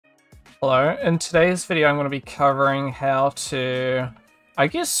Hello, in today's video I'm going to be covering how to,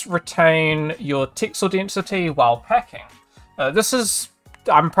 retain your Texel density while packing.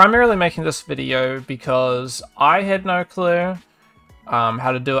 I'm primarily making this video because I had no clue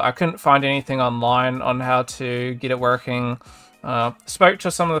how to do it. I couldn't find anything online on how to get it working. Spoke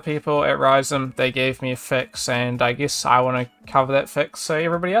to some of the people at Rizom, they gave me a fix, and I guess I want to cover that fix so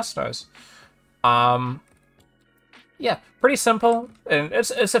everybody else knows. Yeah, pretty simple, and it's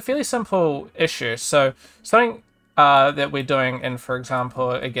a fairly simple issue. So something that we're doing in, for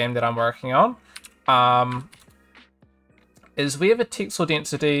example, a game that I'm working on, is we have a Texel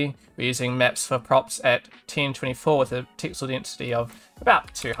density. We're using maps for props at 1024 with a Texel density of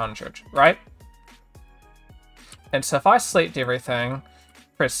about 200, right? And so if I select everything,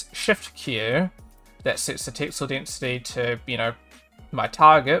 press Shift Q, that sets the Texel density to, my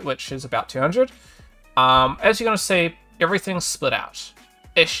target, which is about 200. As you're going to see, everything's split out.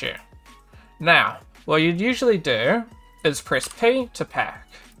 Issue. Now, what you'd usually do is press P to pack,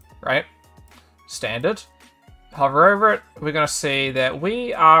 right? Standard. Hover over it, we're going to see that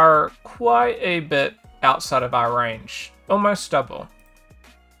we are quite a bit outside of our range. Almost double.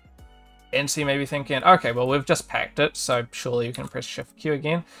 And so you may be thinking, okay, well, we've just packed it, so surely you can press Shift Q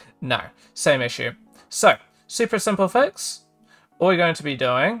again. No, same issue. So, super simple fix. All you're going to be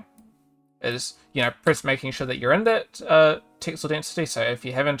doing is, making sure that you're in that Texel density. So if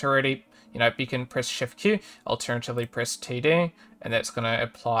you haven't already, you can press Shift Q, alternatively press TD, and that's going to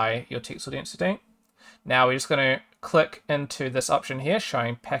apply your Texel density. Now we're just going to click into this option here,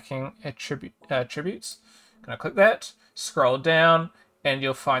 showing packing attributes. Going to click that, scroll down, and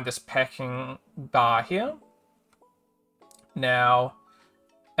you'll find this packing bar here. Now,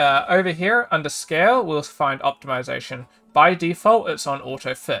 over here under scale, we'll find optimization. By default, it's on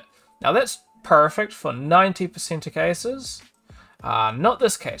auto fit. Now that's perfect for 90% of cases. Not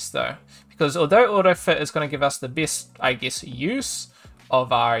this case though, because although auto fit is going to give us the best, use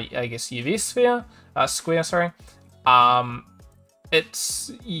of our, UV sphere, square, sorry. We're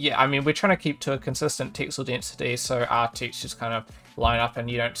trying to keep to a consistent Texel density, so our textures kind of line up and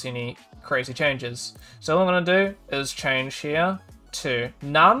you don't see any crazy changes. So all I'm going to do is change here to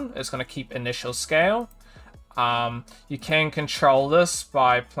none. It's going to keep initial scale. You can control this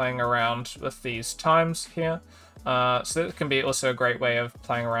by playing around with these times here. So that can be also a great way of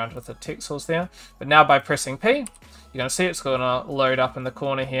playing around with the texels there. But now by pressing P, you're going to see it's going to load up in the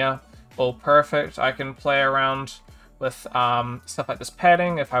corner here. All perfect. I can play around with stuff like this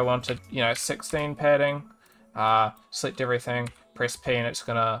padding if I wanted, 16 padding. Select everything, press P, and it's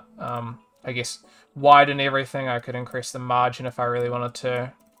going to, widen everything. I could increase the margin if I really wanted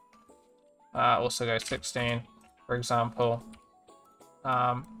to. Also go 16, for example.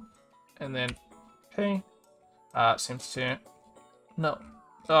 And then P. It seems to... No.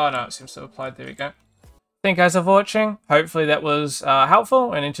 Oh, no, it seems to have applied. There we go. Thank you guys for watching. Hopefully that was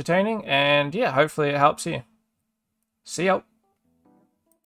helpful and entertaining. And yeah, hopefully it helps you. See ya.